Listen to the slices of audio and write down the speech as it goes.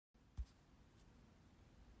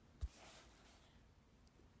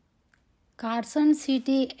Carson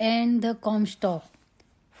City and the Comstock.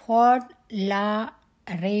 Fort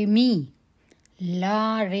Remy.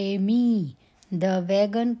 La Remy. The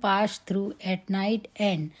wagon passed through at night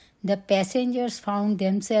and the passengers found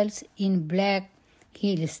themselves in Black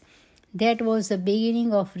Hills. That was the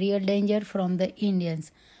beginning of real danger from the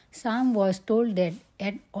Indians. Sam was told that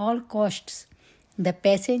at all costs the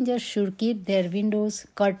passengers should keep their windows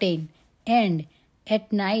curtained, and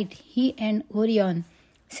at night he and Orion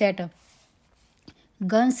sat up,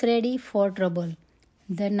 guns ready for trouble.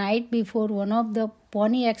 The night before, one of the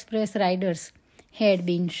Pony Express riders had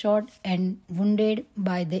been shot and wounded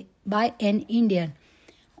by an Indian.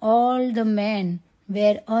 All the men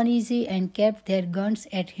were uneasy and kept their guns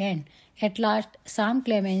at hand. At last, Sam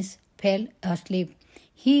Clemens fell asleep.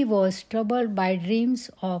 He was troubled by dreams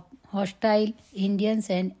of hostile Indians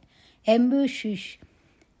and ambushes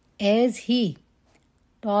as he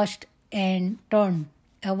tossed and turned,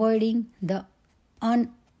 avoiding the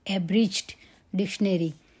unabridged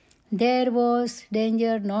dictionary. There was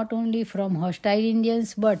danger not only from hostile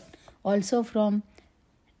Indians but also from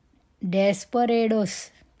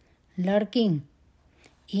desperados lurking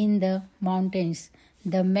in the mountains.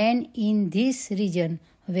 The men in this region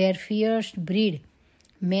were fierce breed,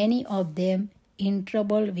 many of them in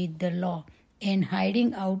trouble with the law and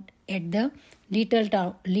hiding out at the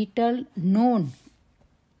little known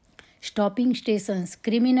stopping stations.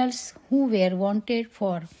 Criminals who were wanted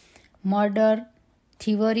for murder,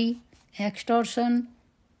 thievery, extortion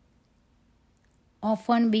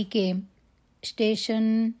often became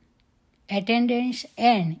station attendants,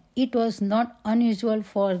 and it was not unusual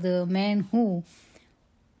for the men who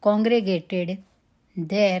congregated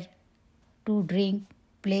there to drink,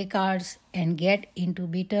 play cards, and get into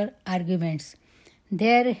bitter arguments.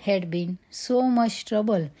 There had been so much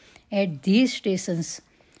trouble at these stations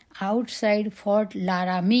outside Fort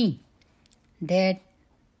Laramie that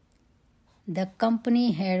the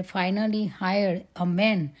company had finally hired a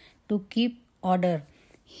man to keep order.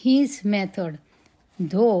 His method,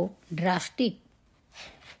 though drastic,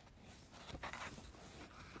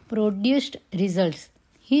 produced results.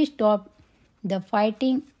 He stopped the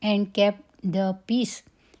fighting and kept the peace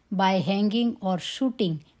by hanging or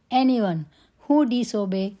shooting anyone who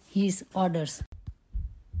disobeyed his orders.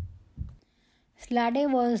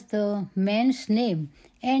 Slade was the man's name,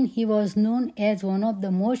 and he was known as one of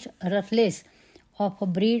the most ruthless of a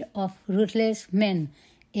breed of ruthless men,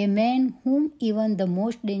 a man whom even the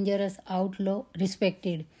most dangerous outlaw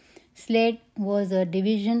respected. Slade was a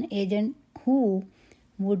division agent who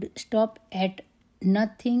would stop at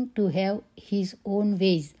nothing to have his own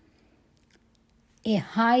ways. A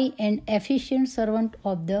high and efficient servant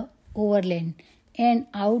of the overland, an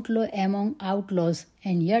outlaw among outlaws,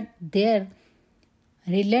 and yet their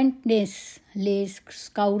relentless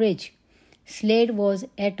courage. Slade was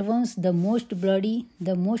at once the most bloody,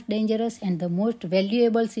 the most dangerous, and the most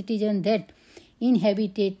valuable citizen that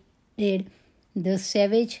inhabited the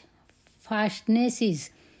savage fastnesses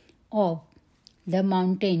of the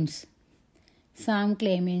mountains. Sam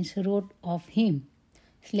Clemens wrote of him.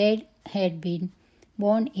 Slade had been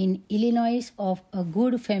born in Illinois of a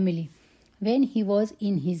good family. When he was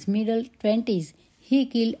in his middle 20s, he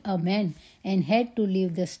killed a man and had to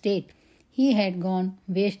leave the state. He had gone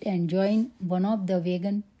west and joined one of the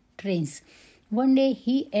wagon trains. One day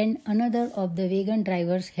he and another of the wagon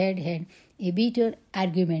drivers had a bitter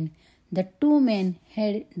argument. The two men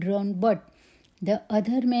had drawn, but the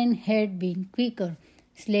other man had been quicker.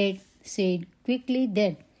 Slade said quickly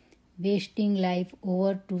that wasting life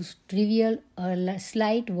over too trivial a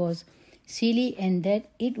slight was silly and that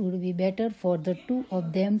it would be better for the two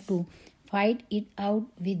of them to fight it out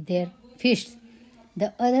with their fists.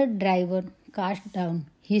 The other driver cast down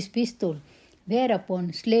his pistol,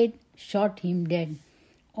 whereupon Slade shot him dead.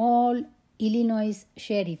 All Illinois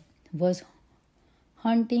sheriff was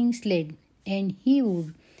hunting Slade, and he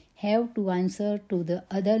would have to answer to the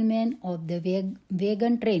other men of the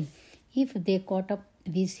wagon train if they caught up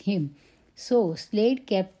with him. So Slade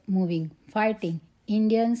kept moving, fighting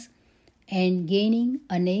Indians and gaining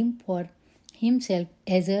a name for himself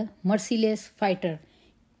as a merciless fighter.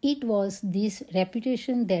 It was this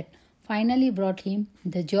reputation that finally brought him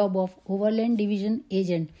the job of Overland Division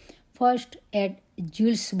agent, first at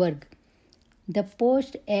Julesburg. The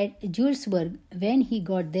post at Julesburg, when he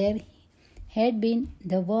got there, had been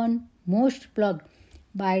the one most plagued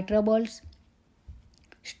by troubles,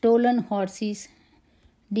 stolen horses,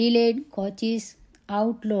 delayed coaches,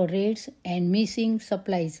 outlaw raids, and missing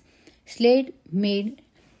supplies. Slade made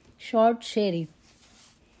short shrift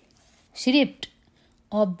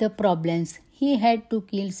of the problems. He had to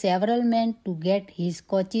kill several men to get his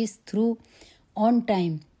coaches through on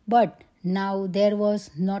time. But now there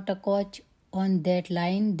was not a coach on that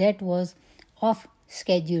line that was off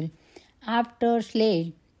schedule. After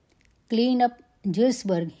Slade cleaned up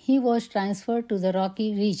Duisburg, he was transferred to the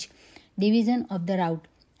Rocky Ridge division of the route.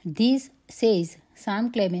 This, says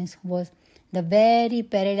Sam Clemens, was the very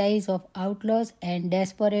paradise of outlaws and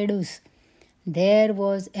desperados. There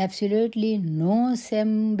was absolutely no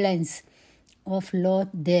semblance of law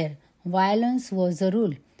there. Violence was the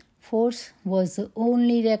rule. Force was the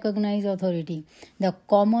only recognized authority. The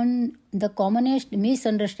commonest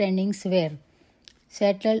misunderstandings were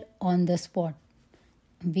settled on the spot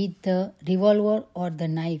with the revolver or the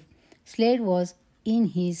knife. Slade was in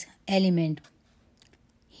his element.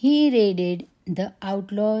 He raided the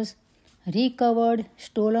outlaws, recovered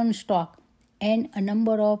stolen stock and a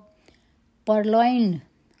number of purloined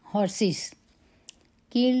horses,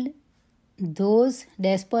 killed those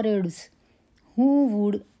desperados who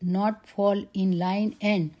would not fall in line,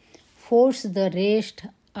 and forced the rest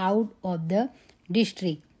out of the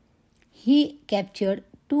district. He captured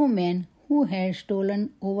 2 men who had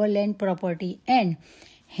stolen overland property and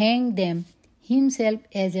hanged them himself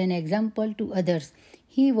as an example to others.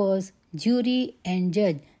 He was jury and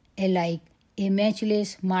judge alike, a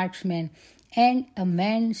matchless marksman, and a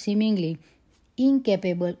man seemingly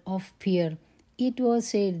incapable of fear. It was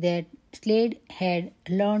said that Slade had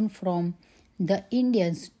learned from the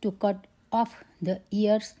Indians to cut off the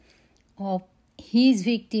ears of his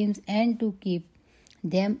victims and to keep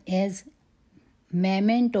them as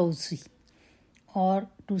mementos, or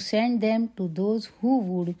to send them to those who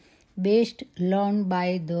would best learn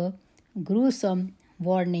by the gruesome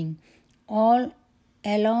warning. All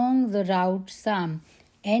along the route, Sam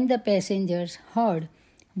and the passengers heard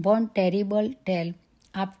one terrible tale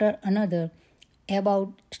after another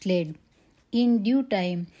about Slade. In due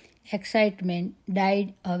time, excitement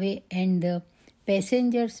died away and the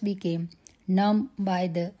passengers became numb by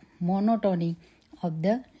the monotony of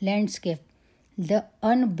the landscape. The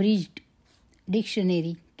unbridged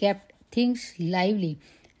dictionary kept things lively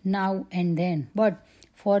now and then, but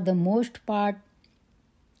for the most part,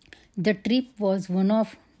 the trip was one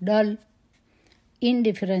of dull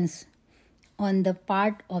indifference on the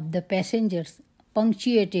part of the passengers,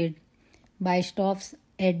 punctuated by stops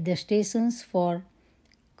at the stations for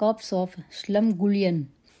cups of slumgullion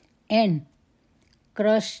and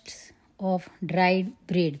crusts of dried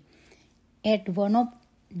bread. At one of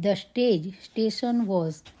the station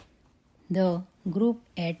was the group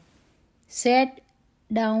sat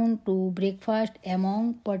down to breakfast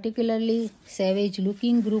among particularly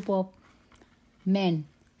savage-looking group of men,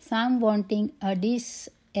 some wanting to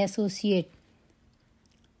disassociate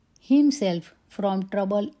himself from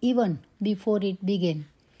trouble even before it began,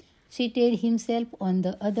 seated himself on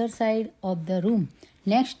the other side of the room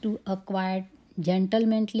next to a quiet,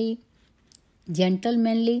 gentlemanly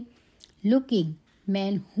looking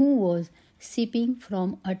man who was sipping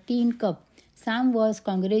from a tin cup. Sam was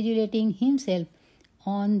congratulating himself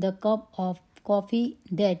on the cup of coffee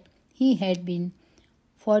that he had been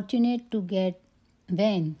fortunate to get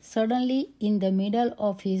when, suddenly, in the middle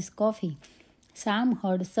of his coffee, Sam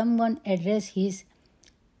heard someone address his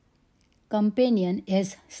companion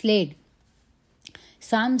as Slade.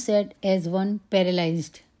 Sam sat as one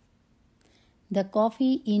paralyzed. The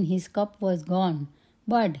coffee in his cup was gone,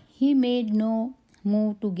 but he made no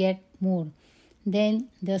move to get more. Then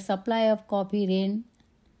the supply of coffee ran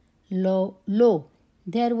low.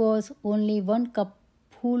 There was only one cup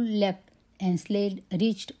full left, and Slade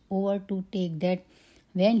reached over to take that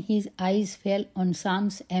when his eyes fell on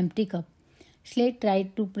Sam's empty cup. Slade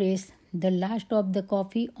tried to press the last of the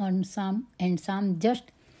coffee on Sam, and Sam just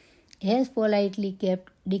as politely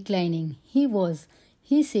kept declining.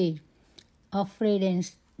 He said, afraid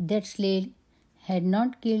that Slade had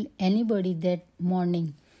not killed anybody that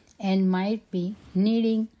morning and might be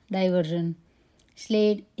needing diversion.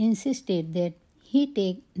 Slade insisted that he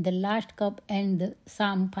take the last cup, and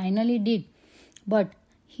Sam finally did, but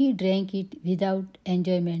he drank it without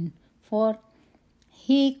enjoyment, for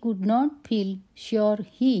he could not feel sure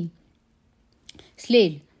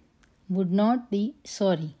Slade would not be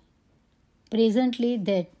sorry presently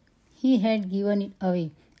that he had given it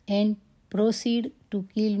away and proceed to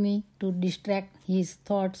kill me to distract his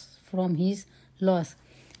thoughts from his loss.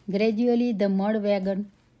 Gradually the mud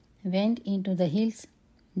wagon went into the hills.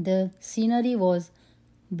 The scenery was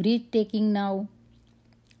breathtaking now.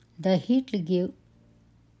 The heat gave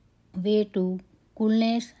way to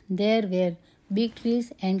coolness. There were big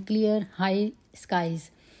trees and clear high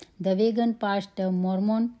skies. The wagon passed a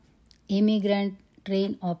Mormon immigrant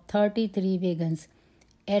train of 33 wagons.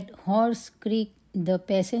 At Horse Creek, the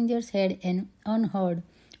passengers had an unheard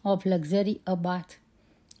of luxury, a bath.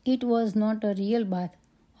 It was not a real bath,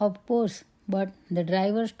 of course, but the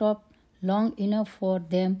driver stopped long enough for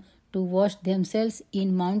them to wash themselves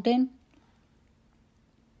in mountain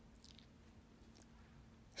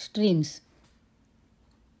streams.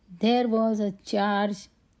 There was a change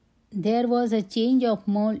of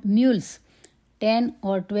mules 10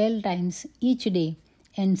 or 12 times each day,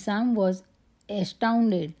 and Sam was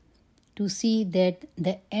astounded to see that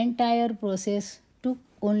the entire process took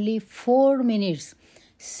only 4 minutes.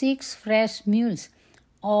 6 fresh mules,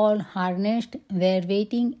 all harnessed, were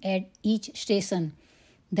waiting at each station.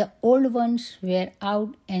 The old ones were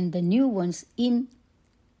out and the new ones in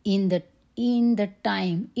the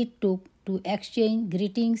time it took to exchange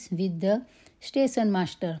greetings with the station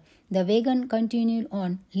master. The wagon continued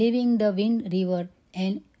on, leaving the Wind River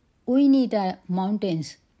and Uinita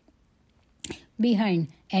Mountains behind,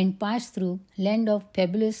 and passed through land of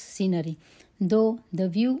fabulous scenery. Though the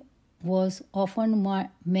view was often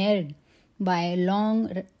marred by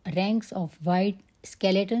long ranks of white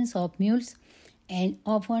skeletons of mules and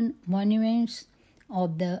often monuments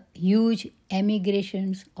of the huge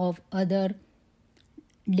emigrations of other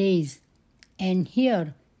days, and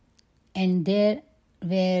here and there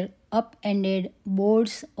were up-ended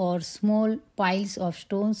boards or small piles of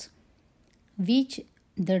stones which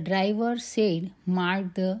the driver said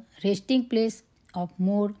marked the resting place of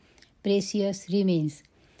more precious remains.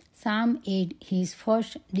 Sam ate his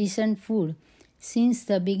first decent food since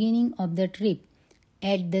the beginning of the trip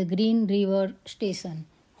at the Green River station.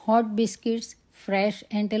 Hot biscuits, fresh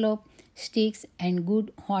antelope sticks, and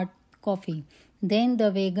good hot coffee. Then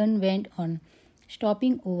the wagon went on,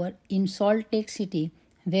 stopping over in Salt Lake City,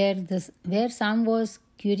 where Sam was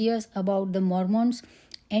curious about the Mormons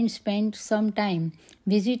and spent some time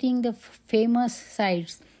visiting the famous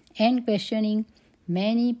sites and questioning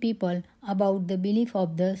many people about the belief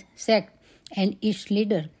of the sect and its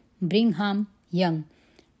leader, Brigham Young.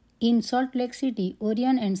 In Salt Lake City,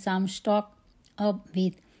 Orion and Sam stocked up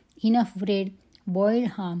with enough bread,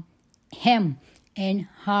 boiled ham, and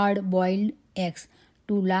hard-boiled eggs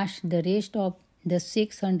to last the rest of the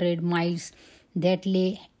 600 miles that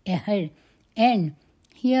lay ahead, and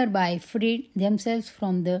hereby freed themselves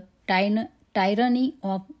from the tyranny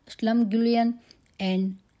of slumgullion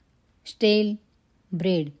and stale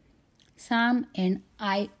bread. Sam and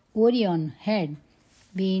Orion had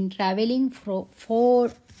been traveling for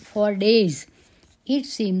days. It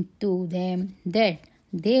seemed to them that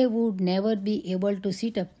they would never be able to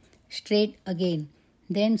sit up straight again.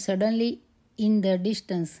 Then suddenly, in the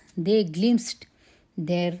distance, they glimpsed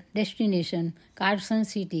their destination, Carson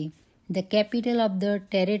City, the capital of the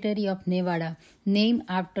territory of Nevada, named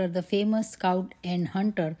after the famous scout and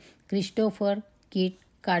hunter Christopher Kit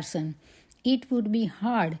Carson. It would be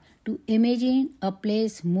hard to imagine a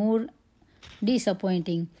place more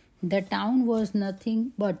disappointing. The town was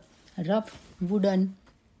nothing but rough wooden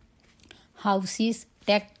houses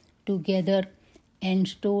tacked together and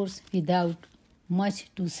stores without much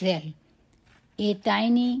to sell. A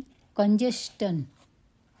tiny congestion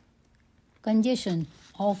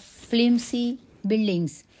of flimsy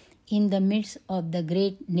buildings in the midst of the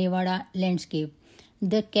great Nevada landscape.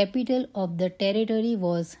 The capital of the territory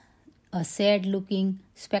was a sad-looking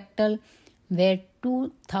spectacle where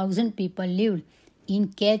 2,000 people lived in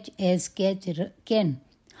catch-as-catch-can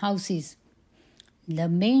houses. The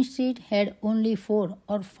main street had only 4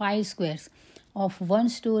 or 5 squares of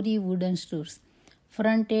one-story wooden stores,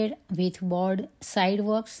 fronted with board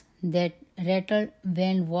sidewalks that rattled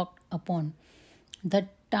when walked upon. The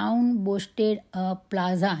town boasted a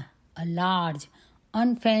plaza, a large,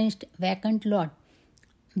 unfenced vacant lot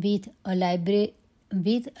with a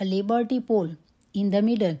liberty pole in the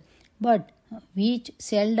middle, but which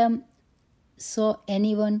seldom saw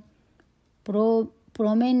anyone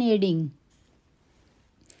promenading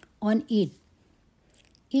on it.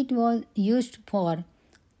 It was used for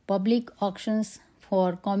public auctions,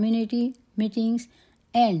 for community meetings,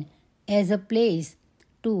 and as a place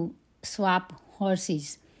to swap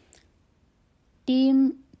horses.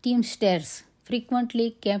 Teamsters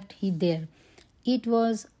frequently kept it there. It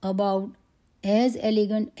was about as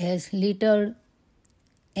elegant as little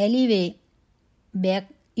alleyway back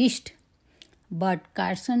east, but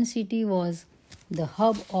Carson City was the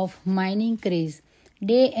hub of mining craze.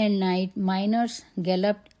 Day and night miners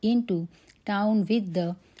galloped into town with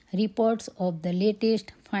the reports of the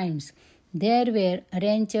latest finds. There were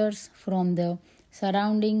ranchers from the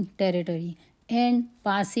surrounding territory, and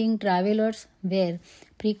passing travelers were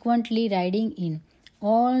frequently riding in.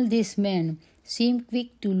 All these men seemed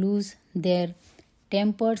quick to lose their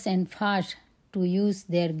tempers and fast to use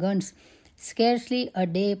their guns. Scarcely a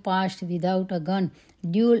day passed without a gun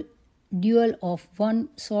duel of one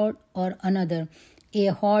sort or another. A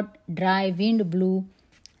hot, dry wind blew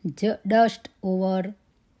dust over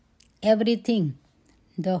everything.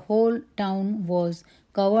 The whole town was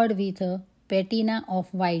covered with a patina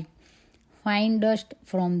of white, fine dust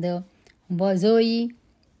from the Vashoi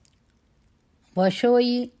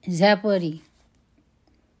Zapori.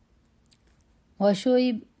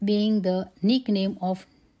 Vashoi being the nickname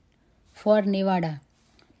for Nevada.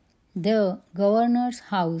 The governor's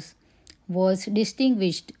house was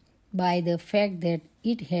distinguished by the fact that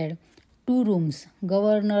it had two rooms.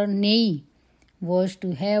 Governor Ney was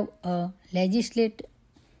to have a legislate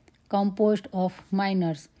composed of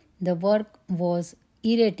minors. The work was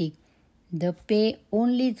erratic. The pay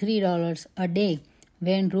only $3 a day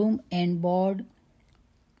when room and board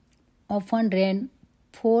often ran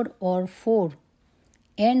four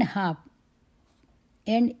and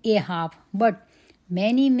a half, but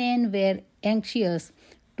many men were anxious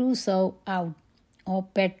to serve out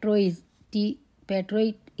of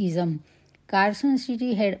patriotism. Carson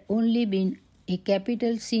City had only been a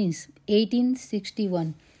capital since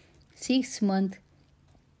 1861, 6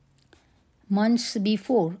 months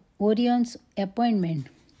before Orion's appointment.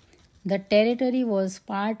 The territory was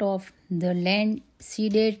part of the land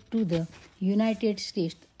ceded to the United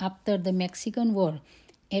States after the Mexican War.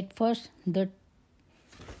 At first, the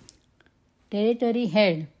territory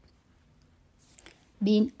had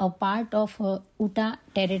been a part of Utah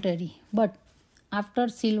Territory, but after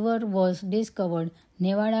silver was discovered,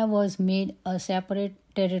 Nevada was made a separate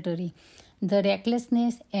territory. The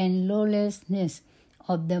recklessness and lawlessness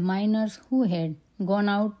of the miners who had gone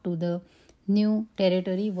out to the new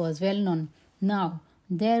territory was well known. Now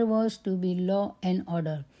there was to be law and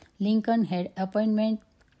order. Lincoln had appointed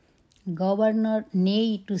Governor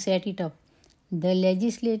Ney to set it up. The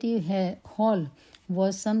legislative hall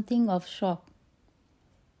was something of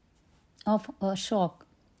a shock.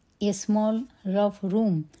 A small, rough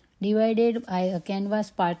room divided by a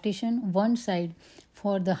canvas partition, one side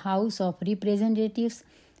for the House of Representatives,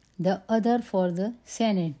 the other for the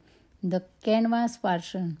Senate. The canvas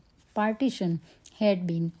partition had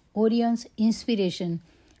been Orion's inspiration.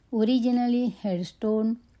 Originally had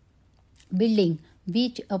stone building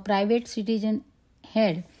which a private citizen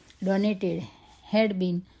had donated had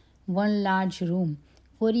been one large room.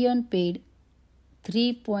 Orion paid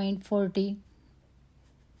 $3.40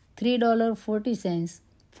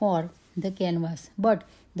 for the canvas, but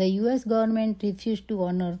the US government refused to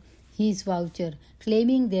honor his voucher,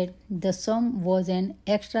 claiming that the sum was an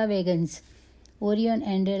extravagance. Orion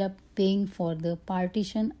ended up paying for the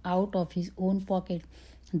partition out of his own pocket.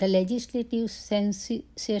 The legislative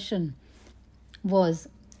session was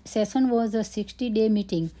a 60-day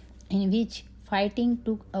meeting in which fighting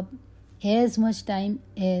took up as much time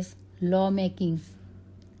as lawmaking.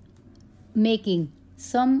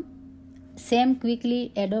 Sam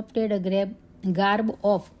quickly adopted a garb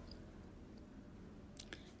of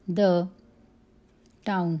the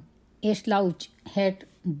town, a slouch hat,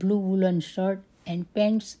 blue woolen shirt, and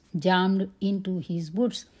pants jammed into his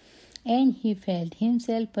boots, and he felt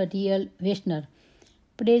himself a real Westerner.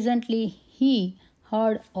 Presently, he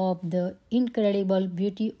heard of the incredible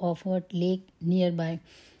beauty of a lake nearby,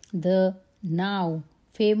 the now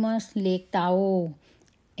famous Lake Tahoe,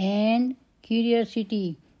 and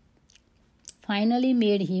curiosity finally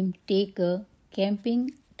made him take a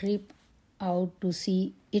camping trip out to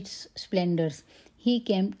see its splendors. He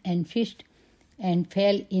camped and fished and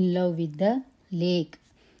fell in love with the lake.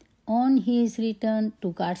 On his return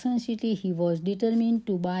to Carson City, he was determined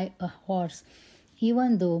to buy a horse,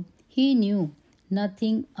 even though he knew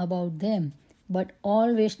nothing about them. But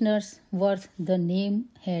all Westerners worth the name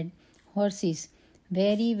had horses.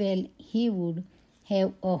 Very well, he would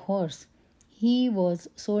have a horse. He was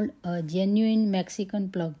sold a genuine Mexican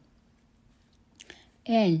plug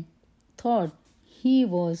and thought he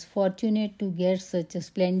was fortunate to get such a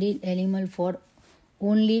splendid animal for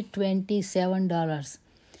only $27.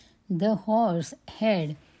 The horse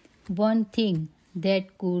had one thing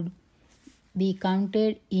that could be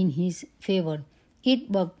counted in his favor.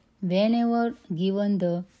 It bucked whenever given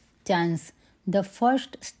the chance. The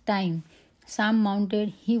first time Sam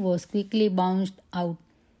mounted, he was quickly bounced out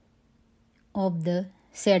of the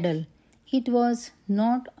saddle. It was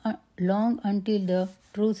not long until the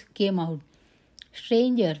truth came out.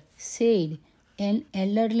 "Stranger," said an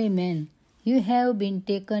elderly man, "you have been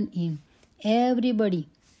taken in. Everybody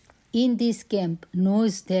in this camp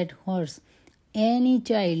knows that horse. Any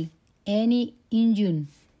child, any Indian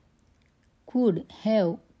could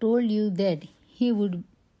have told you that he would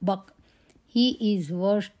buck. He is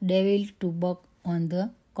worst devil to buck on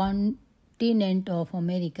the continent of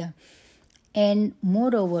America. And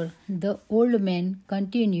moreover, the old man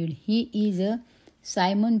continued, he is a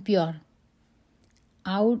Simon Pure,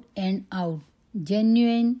 out and out,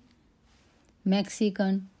 genuine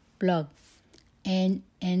Mexican plug, and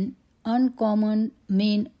an uncommon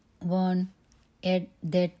mean one at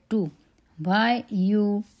that too. Why,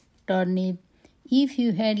 you turnip, if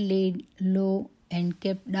you had laid low and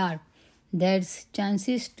kept dark, there's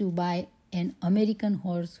chances to buy an American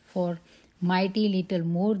horse for mighty little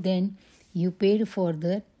more than you paid for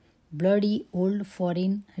the bloody old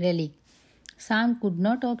foreign relic. Sam could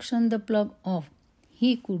not auction the plug off.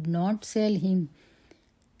 He could not sell him.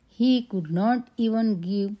 He could not even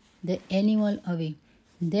give the animal away.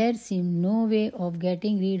 There seemed no way of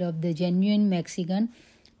getting rid of the genuine Mexican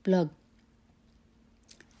plug.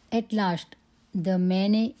 At last,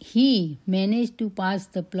 he managed to pass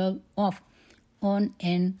the plug off on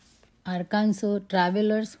an Arkansas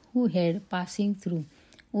travelers who had passing through.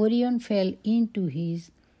 Orion fell into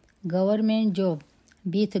his government job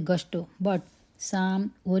with gusto, but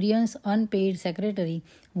Sam, Orion's unpaid secretary,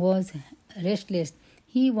 was restless.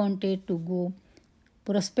 He wanted to go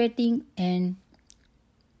prospecting and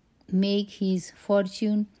make his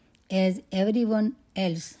fortune as everyone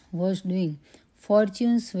else was doing.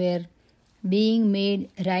 Fortunes were being made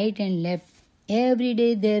right and left. Every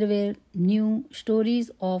day there were new stories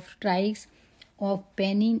of strikes of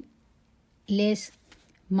penniless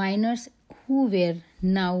miners who were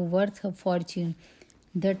now worth a fortune.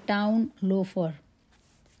 The town loafer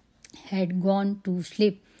had gone to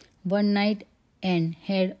sleep one night and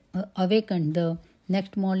had awakened the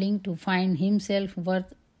next morning to find himself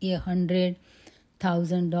worth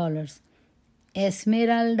 $100,000.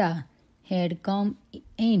 Esmeralda had come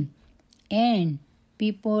in, and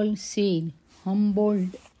people said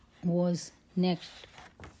Humboldt was next.